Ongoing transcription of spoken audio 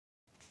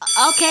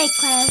Okay,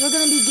 class, we're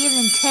gonna be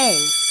giving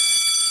tests.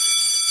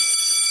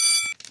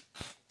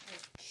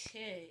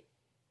 Okay.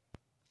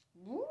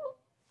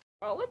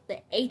 Bro, what the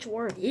H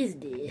word is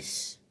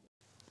this?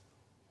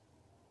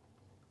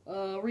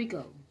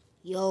 Rico.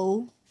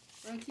 Yo.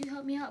 Bro, can you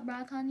help me out, bro?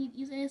 I kinda need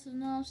these answers, you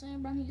know what I'm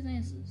saying? Bro, I need these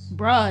answers.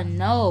 Bruh,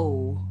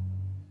 no.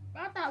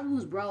 Bro, I thought we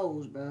was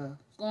bros, bro.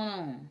 What's going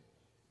on?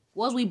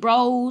 Was we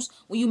bros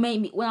when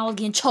I was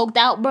getting choked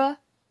out, bruh?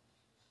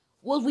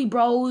 Was we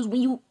bros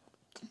when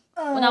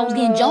I was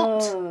getting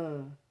jumped?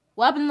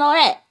 What happened to all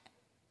that?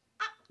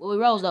 Well, we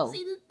rose though.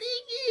 See, the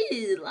thing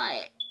is,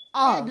 like,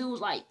 that dude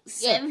was like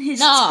 7 his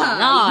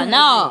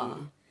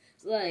No.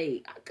 It's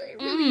like, I couldn't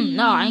really.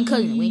 No, I ain't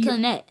cutting. We ain't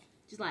cutting that.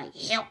 Just like,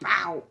 help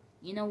out.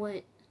 You know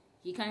what?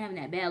 You kind of having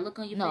that bad look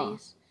on your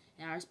face,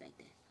 and I respect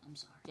that. I'm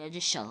sorry. Yeah,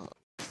 just shut up.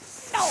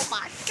 Oh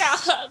my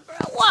god, bro.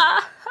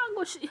 Why?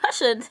 I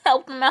should have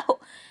helped him out.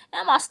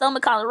 And my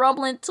stomach kind of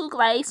rumbling too, because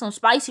I ate some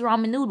spicy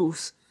ramen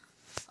noodles.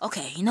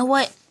 Okay, you know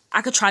what?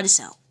 I could try this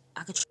out.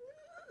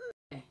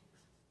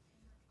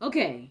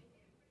 Okay.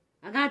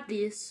 I got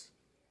this.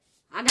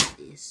 I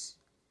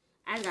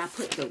gotta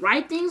put the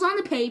right things on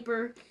the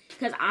paper,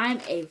 because I'm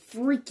a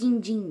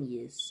freaking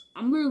genius.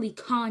 I'm literally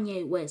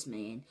Kanye West,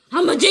 man.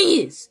 I'm a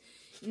genius!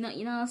 You know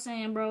what I'm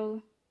saying, bro?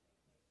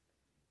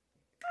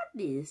 I got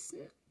this.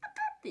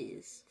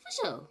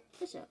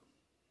 For sure.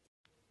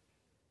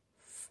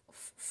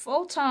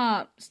 4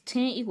 times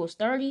 10 equals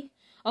 30.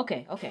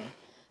 Okay.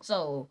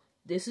 So,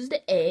 this is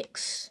the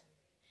X.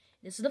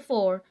 This is the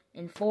 4.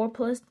 And 4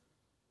 plus...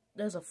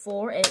 There's a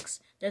 4x.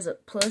 There's a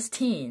plus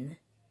 10.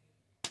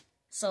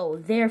 So,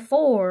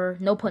 therefore,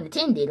 no pun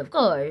intended, of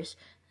course.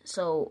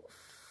 So,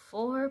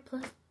 4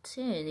 plus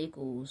 10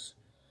 equals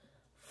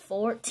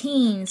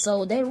 14.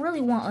 So, they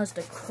really want us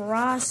to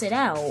cross it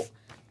out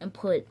and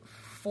put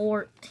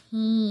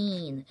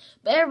 14.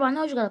 But everybody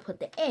knows you gotta put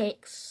the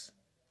X.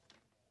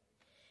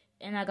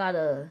 And I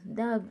gotta,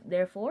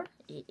 therefore,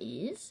 it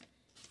is,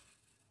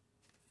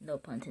 no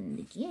pun intended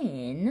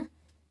again,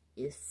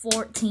 is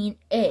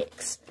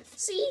 14x.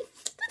 See,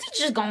 the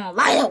teacher's gonna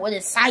light up with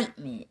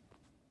excitement.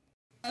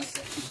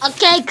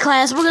 Okay,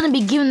 class, we're gonna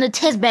be giving the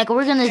test back.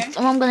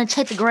 I'm gonna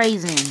check the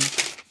grades in.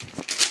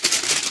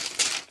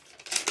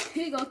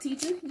 Here you go,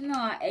 teacher. You know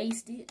I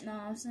aced it. Know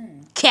what I'm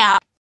saying?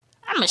 Cap.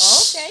 I'm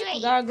ashamed. Okay,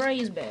 we got our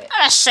grades back.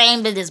 I'm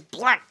ashamed of this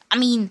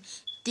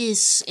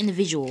this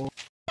individual.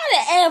 Got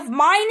an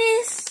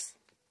F-?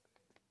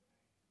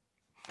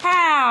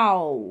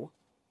 How?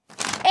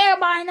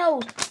 Everybody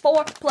knows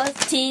 4 plus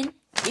 10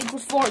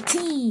 equals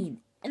 14.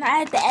 And I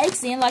had the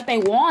X in like they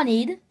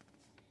wanted.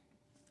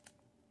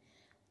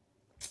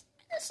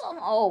 That's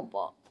something old,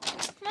 bro.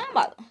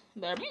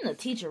 Man, being a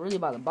teacher really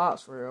about the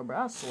box for real, bro.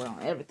 I swear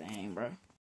on everything, bro.